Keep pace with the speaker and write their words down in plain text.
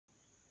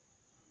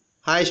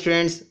Hi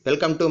students,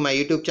 welcome to my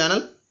YouTube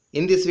channel.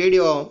 In this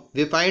video,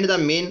 we find the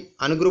mean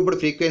ungrouped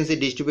frequency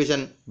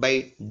distribution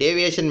by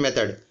deviation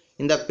method.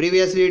 In the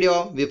previous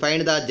video, we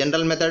find the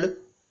general method,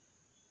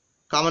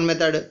 common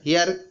method.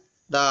 Here,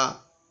 the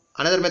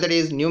another method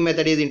is new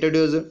method is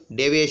introduced,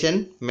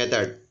 deviation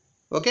method.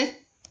 Okay.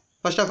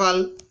 First of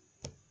all,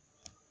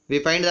 we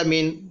find the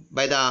mean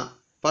by the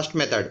first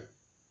method.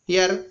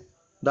 Here,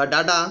 the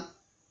data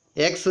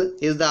x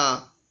is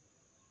the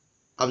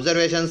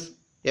observations,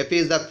 f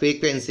is the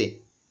frequency.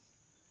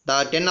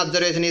 The 10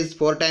 observation is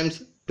 4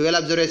 times, 12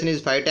 observation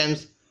is 5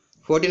 times,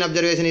 14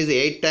 observation is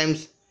 8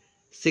 times,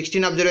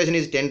 16 observation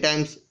is 10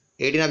 times,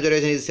 18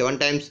 observation is 7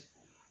 times,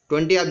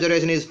 20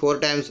 observation is 4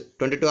 times,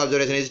 22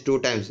 observation is 2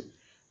 times.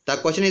 The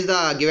question is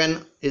the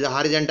given is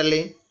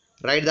horizontally,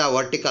 write the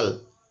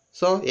vertical.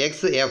 So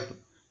xf.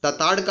 The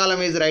third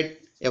column is write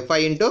fi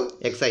into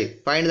xi.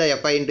 Find the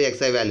fi into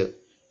xi value.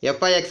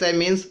 Fi xi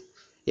means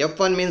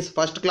f1 means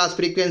first class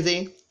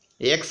frequency,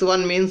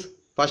 x1 means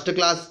first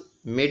class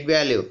mid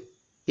value.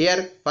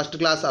 Here first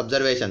class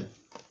observation.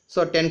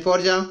 So 10 4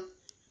 ja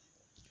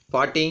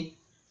 40,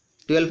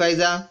 12 5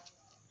 ja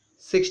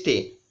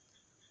 60,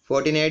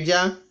 14 8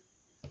 ja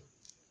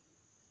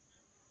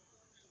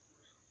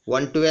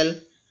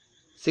 112,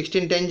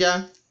 16 10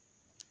 ja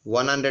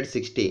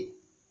 160.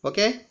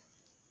 Okay.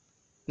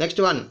 Next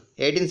one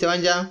 18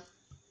 7 ja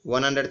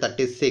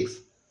 136.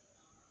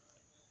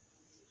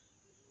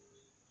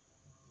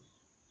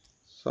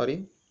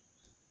 Sorry,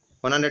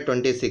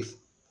 126.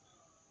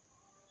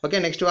 Okay,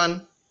 next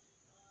one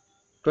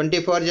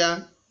 24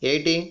 ja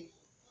 80,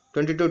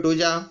 22 2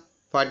 ja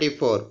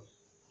 44.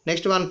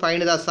 Next one,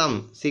 find the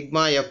sum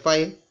sigma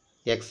fi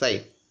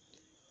xi.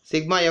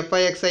 Sigma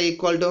fi xi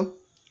equal to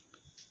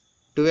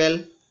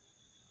 12,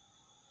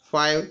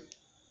 5,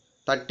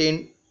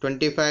 13,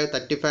 25,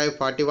 35,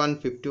 41,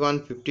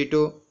 51,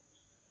 52,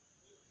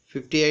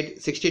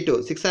 58,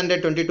 62.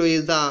 622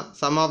 is the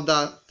sum of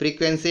the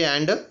frequency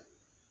and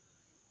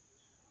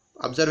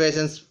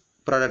observations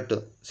product.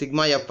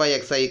 Sigma fi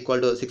xi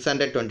equal to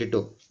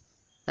 622.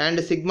 And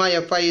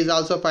sigma fi is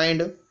also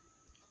find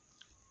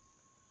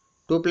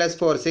 2 plus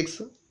 4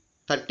 6,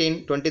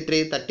 13,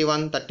 23,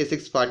 31,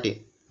 36,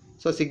 40.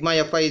 So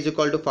sigma fi is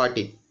equal to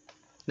 40.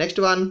 Next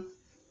one,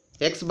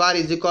 x bar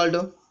is equal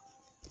to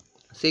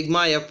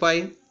sigma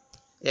fi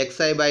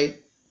xi by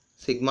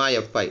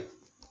sigma fi.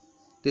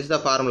 This is the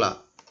formula.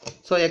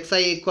 So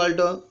xi equal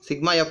to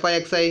sigma fi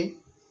xi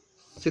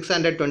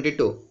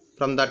 622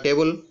 from the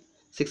table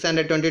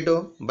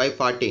 622 by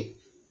 40.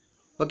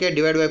 Okay,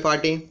 divide by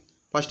 40.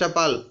 First of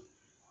all,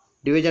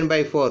 division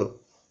by 4.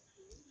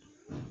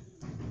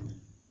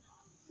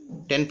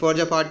 10 4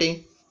 ja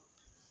 40,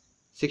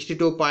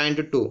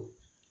 62.2.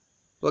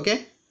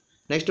 Okay.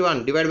 Next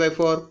one, divide by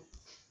 4.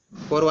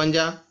 4 1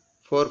 ja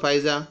 4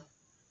 5 ja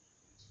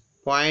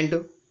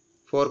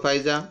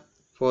 0.45 ja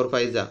 4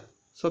 5 ja.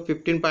 So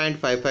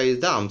 15.55 is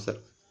the answer.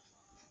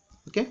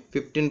 Okay,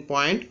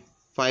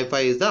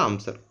 15.55 is the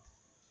answer.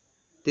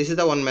 This is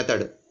the one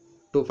method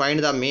to find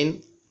the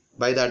mean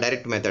by the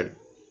direct method.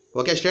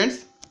 Okay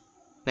students,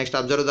 next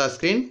observe the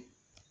screen.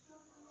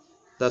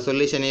 The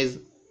solution is,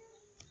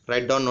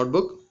 write down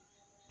notebook.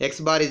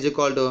 X bar is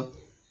equal to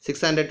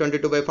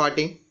 622 by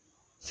 40,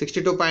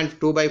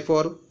 62.2 by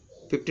 4,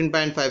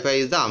 15.55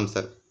 is the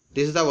answer.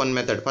 This is the one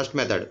method, first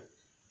method.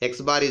 X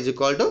bar is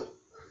equal to,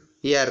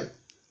 here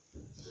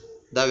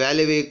the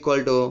value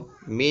equal to,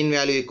 mean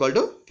value equal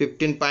to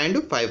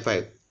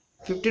 15.55.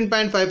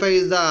 15.55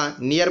 is the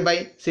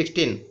nearby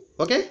 16.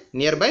 Okay,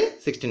 nearby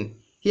 16.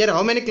 Here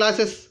how many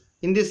classes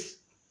in this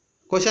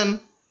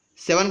question?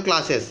 7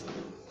 classes.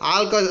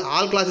 All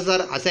classes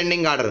are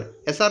ascending order.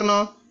 Yes or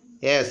no?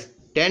 Yes.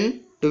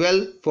 10,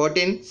 12,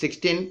 14,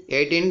 16,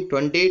 18,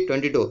 20,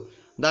 22.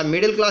 The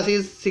middle class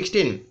is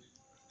 16.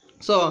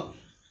 So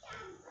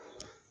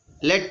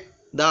let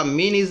the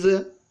mean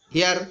is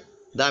here.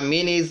 The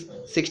mean is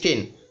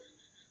 16.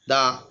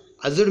 The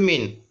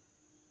assuming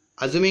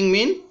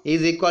mean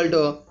is equal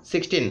to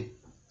 16.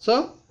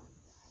 So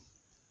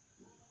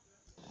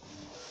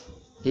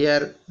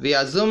here we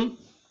assume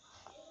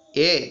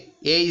A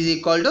is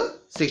equal to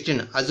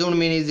 16. Assumed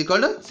mean is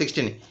equal to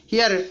 16.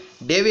 Here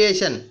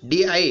deviation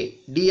di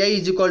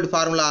is equal to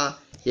formula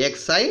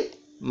xi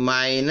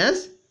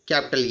minus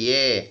capital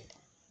A.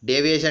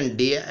 Deviation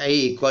di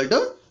equal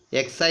to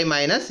xi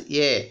minus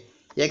A.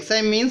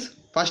 Xi means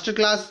first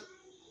class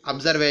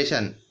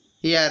observation.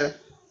 Here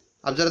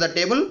observe the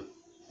table.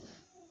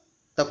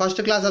 The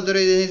first class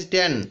observation is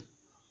 10.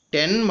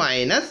 10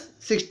 minus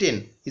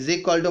 16 is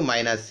equal to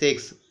minus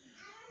 6.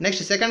 Next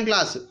second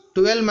class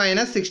 12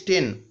 minus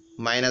 16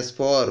 minus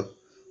 4.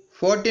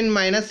 14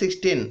 minus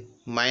 16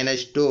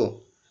 minus 2.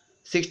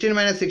 16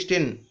 minus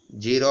 16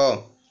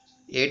 0.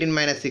 18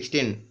 minus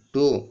 16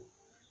 2.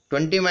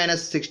 20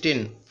 minus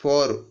 16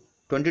 4.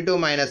 22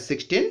 minus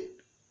 16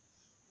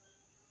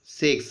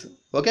 6.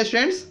 Okay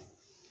students.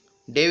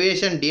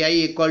 Deviation di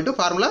equal to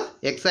formula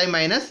xi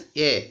minus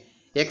A.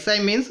 Xi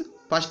means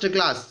first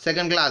class,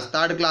 second class,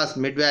 third class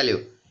mid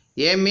value.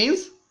 A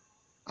means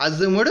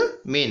assumed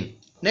mean.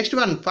 Next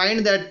one,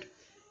 find that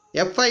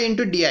fi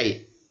into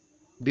di.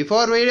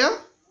 Before video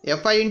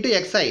fi into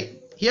xi.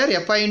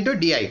 Here fi into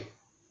di.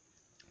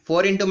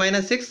 4 into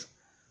minus 6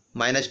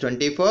 minus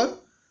 24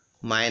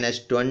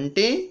 minus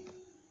 20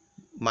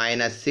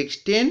 minus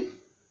 16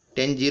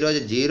 10 0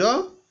 is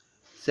 0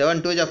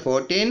 7 2 is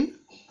 14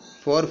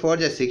 4 4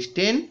 is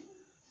 16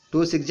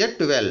 2 6 is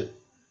 12.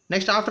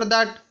 Next after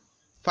that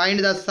find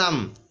the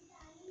sum.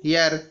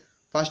 Here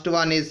first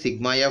one is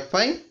sigma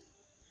fi,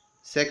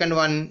 second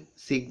one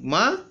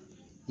sigma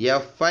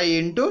fi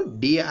into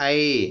di.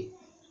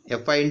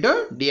 Fi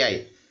into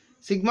di.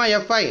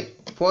 Sigma fi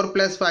 4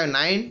 plus 5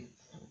 9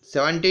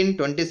 17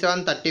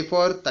 27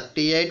 34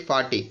 38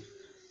 40.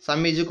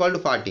 Sum is equal to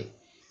 40.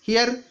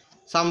 Here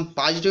some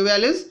positive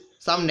values,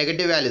 some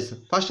negative values.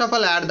 First of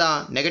all add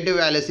the negative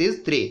values is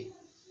 3.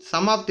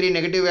 Sum of 3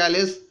 negative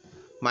values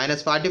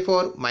minus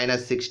 44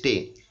 minus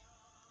 60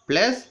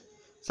 plus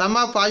sum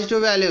of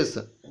positive values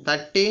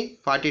 30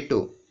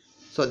 42.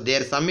 So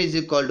their sum is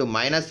equal to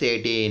minus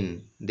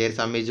 18. Their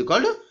sum is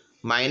equal to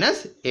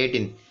minus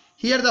 18.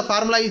 Here the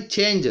formula is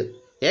changed.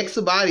 X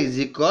bar is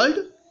equal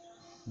to,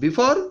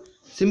 before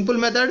simple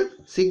method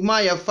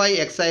sigma fi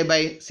xi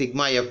by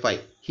sigma fi.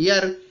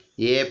 Here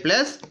a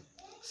plus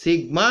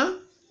sigma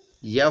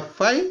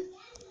fi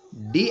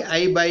di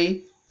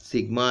by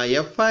sigma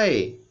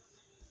fi.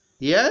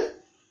 Here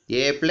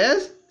a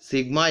plus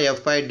sigma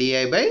fi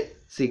di by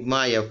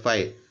sigma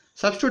fi.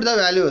 Substitute the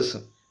values.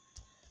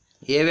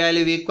 A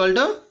value equal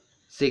to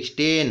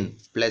 16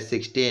 plus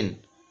 16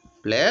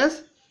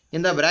 plus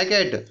in the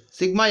bracket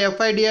sigma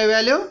fi di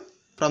value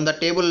from the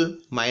table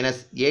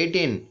minus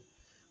 18.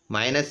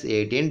 Minus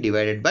 18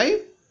 divided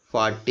by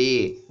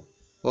 40.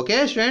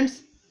 Okay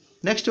students.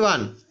 Next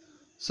one.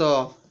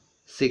 So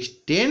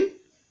 16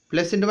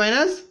 plus into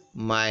minus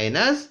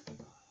minus.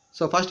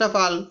 So first of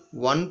all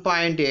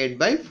 1.8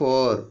 by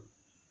 4.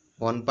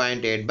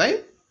 1.8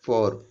 by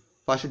 4.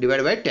 First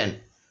divided by 10.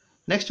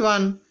 Next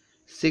one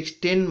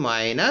 16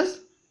 minus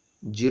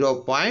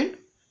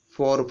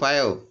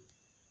 0.45.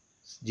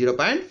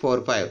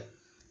 0.45.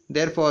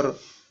 Therefore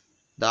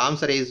the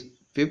answer is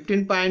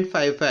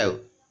 15.55.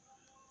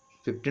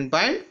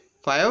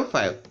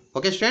 15.55.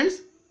 Okay students,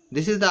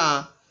 this is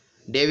the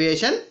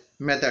deviation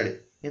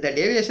method. In the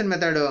deviation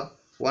method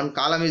one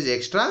column is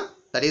extra,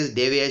 that is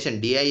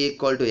deviation di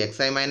equal to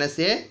xi minus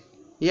a.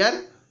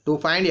 Here to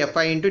find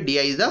fi into di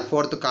is the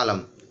fourth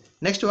column.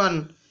 Next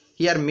one,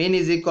 here mean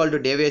is equal to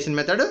deviation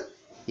method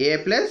a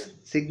plus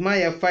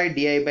sigma fi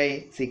di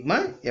by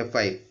sigma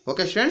fi.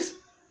 Okay students,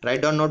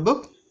 write down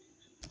notebook.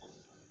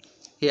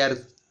 Here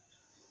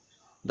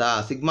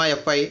the sigma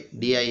fi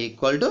di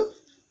equal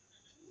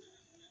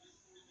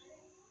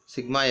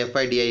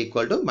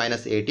to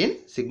minus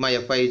 18, sigma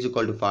fi is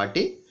equal to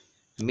 40,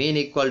 mean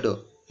equal to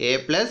a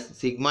plus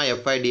sigma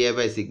fi di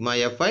by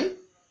sigma fi,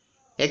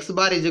 x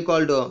bar is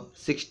equal to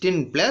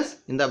 16 plus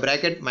in the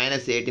bracket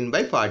minus 18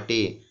 by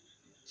 40.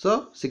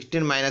 So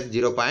 16 minus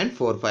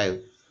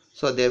 0.45.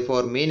 So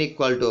therefore mean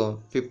equal to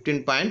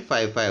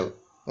 15.55.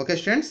 Okay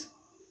students,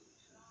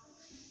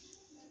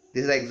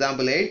 this is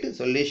example 8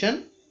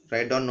 solution.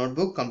 Write down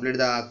notebook, complete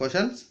the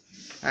questions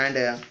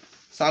and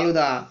solve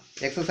the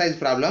exercise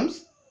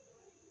problems.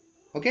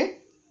 Okay,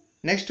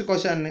 next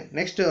question,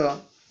 next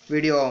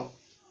video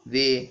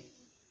we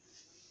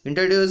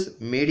introduce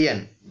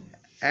median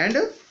and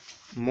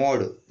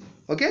mode.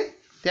 Okay,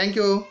 thank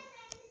you.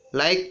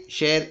 Like,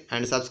 share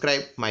and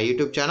subscribe my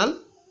YouTube channel.